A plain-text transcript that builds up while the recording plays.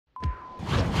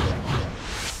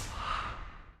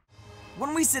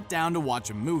When we sit down to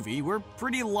watch a movie, we're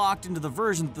pretty locked into the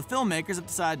version that the filmmakers have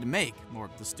decided to make,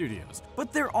 or the studios.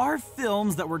 But there are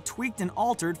films that were tweaked and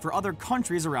altered for other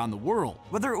countries around the world.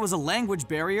 Whether it was a language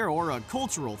barrier or a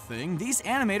cultural thing, these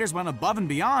animators went above and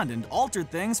beyond and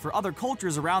altered things for other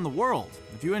cultures around the world.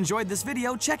 If you enjoyed this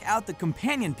video, check out the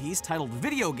companion piece titled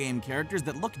Video Game Characters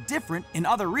That Look Different in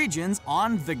Other Regions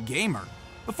on The Gamer.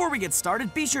 Before we get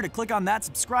started, be sure to click on that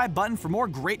subscribe button for more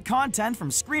great content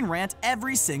from Screen Rant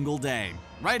every single day,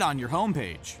 right on your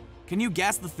homepage. Can you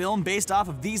guess the film based off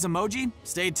of these emoji?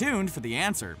 Stay tuned for the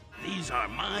answer. These are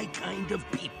my kind of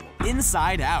people.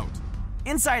 Inside Out.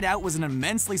 Inside Out was an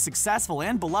immensely successful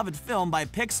and beloved film by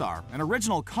Pixar, an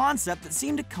original concept that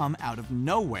seemed to come out of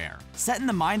nowhere. Set in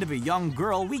the mind of a young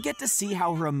girl, we get to see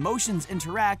how her emotions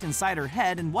interact inside her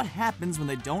head and what happens when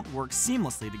they don't work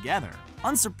seamlessly together.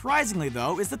 Unsurprisingly,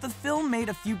 though, is that the film made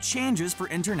a few changes for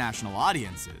international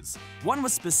audiences. One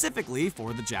was specifically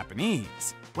for the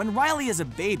Japanese. When Riley is a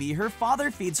baby, her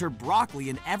father feeds her broccoli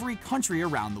in every country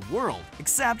around the world,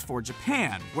 except for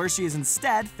Japan, where she is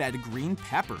instead fed green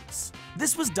peppers.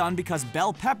 This was done because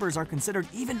bell peppers are considered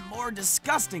even more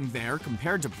disgusting there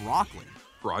compared to broccoli.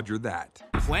 Roger that.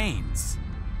 Planes.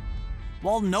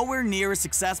 While nowhere near as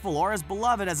successful or as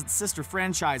beloved as its sister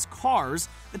franchise Cars,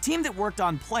 the team that worked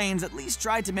on Planes at least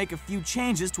tried to make a few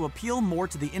changes to appeal more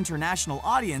to the international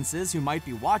audiences who might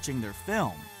be watching their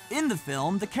film. In the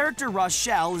film, the character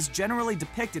Rochelle is generally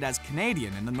depicted as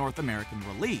Canadian in the North American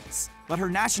release, but her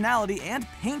nationality and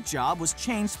paint job was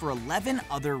changed for 11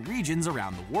 other regions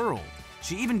around the world.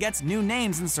 She even gets new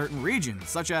names in certain regions,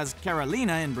 such as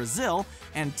Carolina in Brazil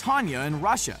and Tanya in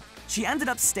Russia. She ended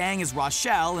up staying as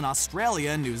Rochelle in Australia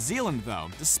and New Zealand, though,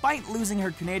 despite losing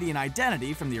her Canadian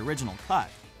identity from the original cut.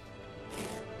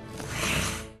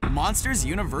 Monsters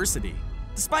University.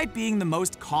 Despite being the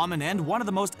most common and one of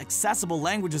the most accessible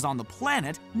languages on the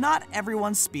planet, not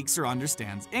everyone speaks or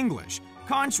understands English,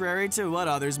 contrary to what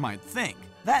others might think.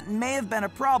 That may have been a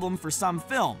problem for some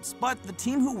films, but the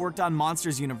team who worked on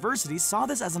Monsters University saw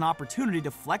this as an opportunity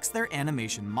to flex their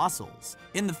animation muscles.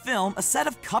 In the film, a set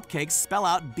of cupcakes spell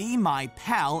out "Be my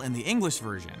pal" in the English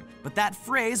version, but that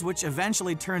phrase, which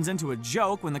eventually turns into a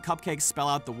joke when the cupcakes spell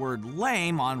out the word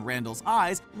lame on Randall's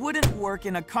eyes, wouldn't work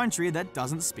in a country that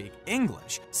doesn't speak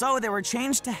English, so they were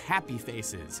changed to happy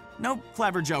faces. No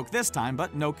clever joke this time,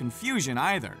 but no confusion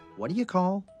either. What do you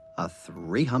call a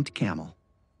three-humped camel?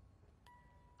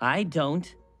 I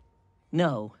don't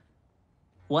know.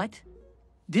 What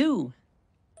do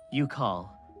you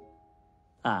call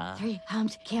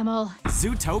three-humped camel?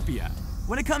 Zootopia.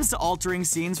 When it comes to altering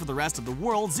scenes for the rest of the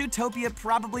world, Zootopia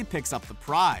probably picks up the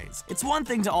prize. It's one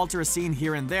thing to alter a scene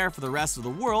here and there for the rest of the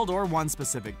world or one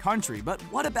specific country, but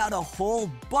what about a whole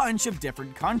bunch of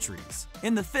different countries?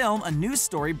 In the film, a news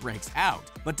story breaks out,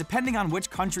 but depending on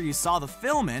which country you saw the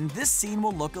film in, this scene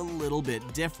will look a little bit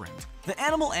different. The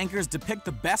animal anchors depict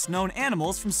the best-known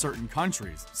animals from certain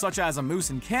countries, such as a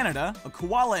moose in Canada, a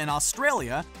koala in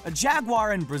Australia, a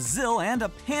jaguar in Brazil, and a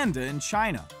panda in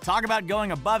China. Talk about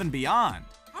going above and beyond.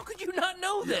 How could you not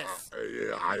know this?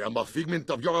 I am a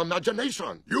figment of your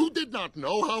imagination. You did not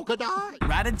know, how could I?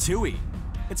 Ratatouille.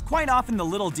 It's quite often the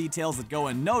little details that go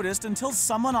unnoticed until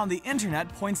someone on the internet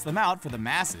points them out for the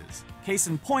masses. Case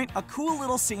in point, a cool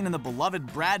little scene in the beloved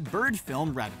Brad Bird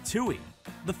film Ratatouille.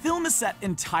 The film is set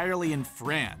entirely in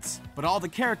France, but all the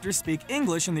characters speak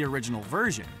English in the original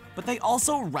version. But they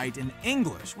also write in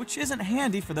English, which isn't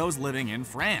handy for those living in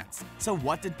France. So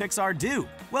what did Pixar do?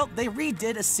 Well, they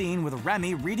redid a scene with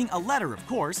Remy reading a letter, of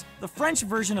course. The French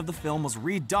version of the film was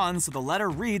redone so the letter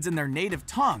reads in their native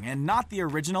tongue and not the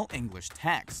original English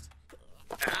text.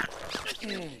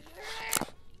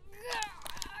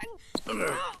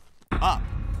 Up.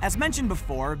 As mentioned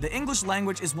before, the English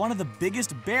language is one of the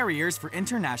biggest barriers for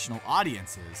international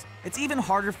audiences. It's even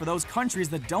harder for those countries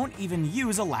that don't even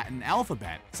use a Latin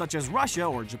alphabet, such as Russia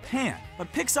or Japan.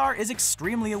 But Pixar is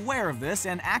extremely aware of this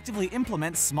and actively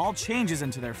implements small changes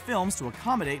into their films to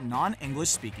accommodate non-English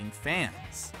speaking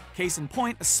fans. Case in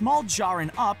point, a small jar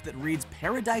in Up that reads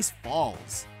Paradise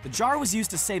Falls. The jar was used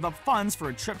to save up funds for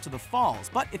a trip to the falls,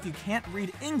 but if you can't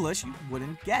read English, you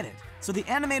wouldn't get it. So the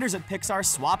animators at Pixar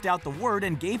swapped out the word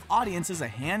and gave audiences a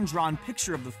hand-drawn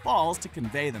picture of the falls to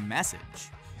convey the message.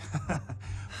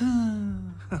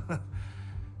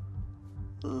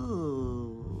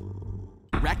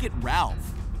 Wreck-It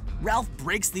Ralph. Ralph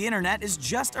Breaks the Internet is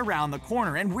just around the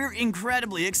corner, and we're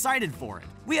incredibly excited for it.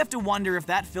 We have to wonder if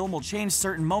that film will change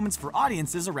certain moments for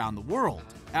audiences around the world.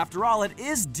 After all, it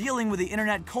is dealing with the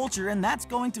internet culture, and that's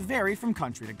going to vary from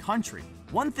country to country.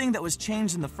 One thing that was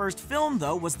changed in the first film,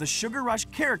 though, was the Sugar Rush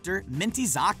character,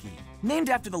 Mintizaki. Named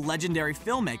after the legendary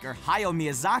filmmaker Hayao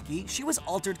Miyazaki, she was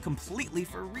altered completely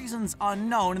for reasons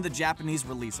unknown in the Japanese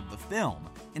release of the film.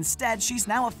 Instead, she's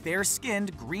now a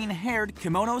fair-skinned, green-haired,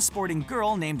 kimono-sporting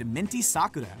girl named Minty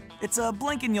Sakura. It's a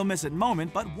blink-and-you'll-miss-it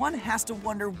moment, but one has to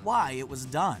wonder why it was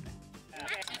done.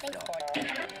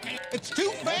 It's too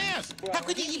fast! How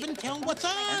could you even tell what's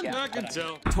on? I can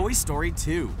tell. Toy Story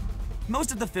 2.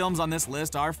 Most of the films on this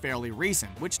list are fairly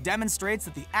recent, which demonstrates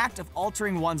that the act of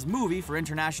altering one's movie for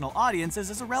international audiences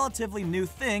is a relatively new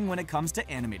thing when it comes to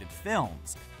animated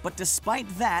films. But despite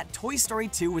that, Toy Story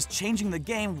 2 was changing the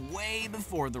game way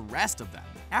before the rest of them.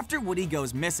 After Woody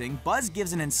goes missing, Buzz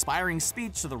gives an inspiring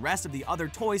speech to the rest of the other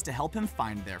toys to help him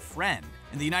find their friend.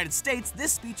 In the United States,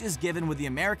 this speech is given with the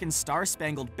American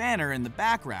Star-Spangled Banner in the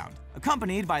background,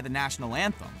 accompanied by the national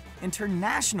anthem.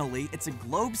 Internationally, it's a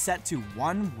globe set to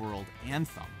one world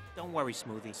anthem. Don't worry,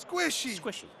 Smoothie. Squishy!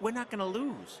 Squishy. We're not gonna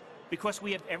lose, because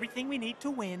we have everything we need to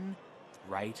win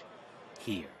right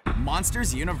here.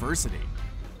 Monsters University.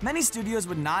 Many studios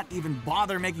would not even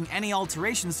bother making any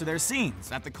alterations to their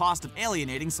scenes, at the cost of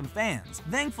alienating some fans.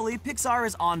 Thankfully, Pixar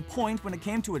is on point when it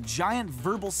came to a giant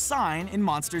verbal sign in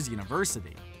Monsters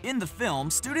University. In the film,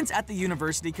 students at the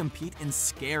university compete in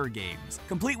scare games,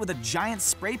 complete with a giant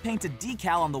spray-painted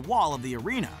decal on the wall of the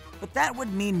arena. But that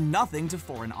would mean nothing to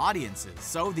foreign audiences,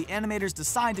 so the animators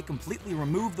decide to completely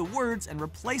remove the words and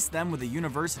replace them with the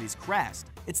university's crest.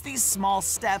 It's these small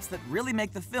steps that really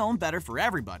make the film better for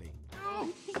everybody.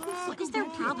 What is their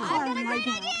problem? I've got a great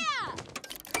idea!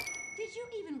 Did you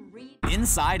even read?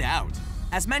 Inside Out.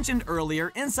 As mentioned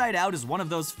earlier, Inside Out is one of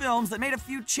those films that made a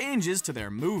few changes to their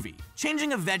movie.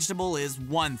 Changing a vegetable is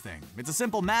one thing. It's a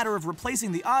simple matter of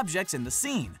replacing the objects in the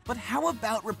scene. But how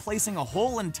about replacing a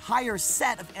whole entire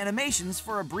set of animations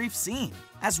for a brief scene?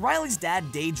 As Riley's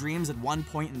dad daydreams at one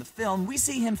point in the film, we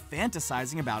see him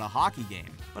fantasizing about a hockey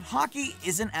game. But hockey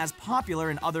isn't as popular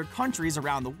in other countries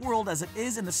around the world as it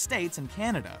is in the States and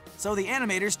Canada. So the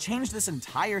animators changed this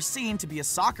entire scene to be a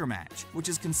soccer match, which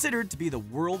is considered to be the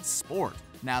world sport.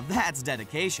 Now that's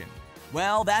dedication.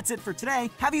 Well, that's it for today.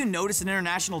 Have you noticed an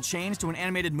international change to an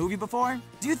animated movie before?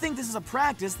 Do you think this is a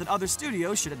practice that other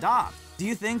studios should adopt? Do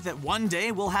you think that one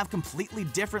day we'll have completely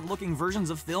different looking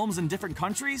versions of films in different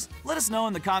countries? Let us know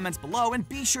in the comments below, and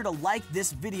be sure to like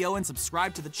this video and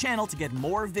subscribe to the channel to get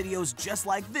more videos just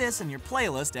like this in your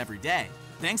playlist every day.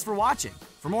 Thanks for watching.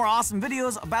 For more awesome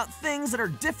videos about things that are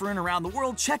different around the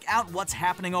world, check out what's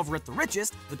happening over at The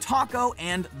Richest, The Taco,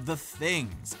 and The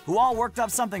Things, who all worked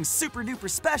up something super duper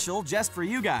special just for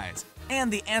you guys.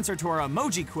 And the answer to our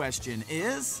emoji question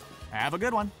is, have a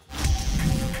good one.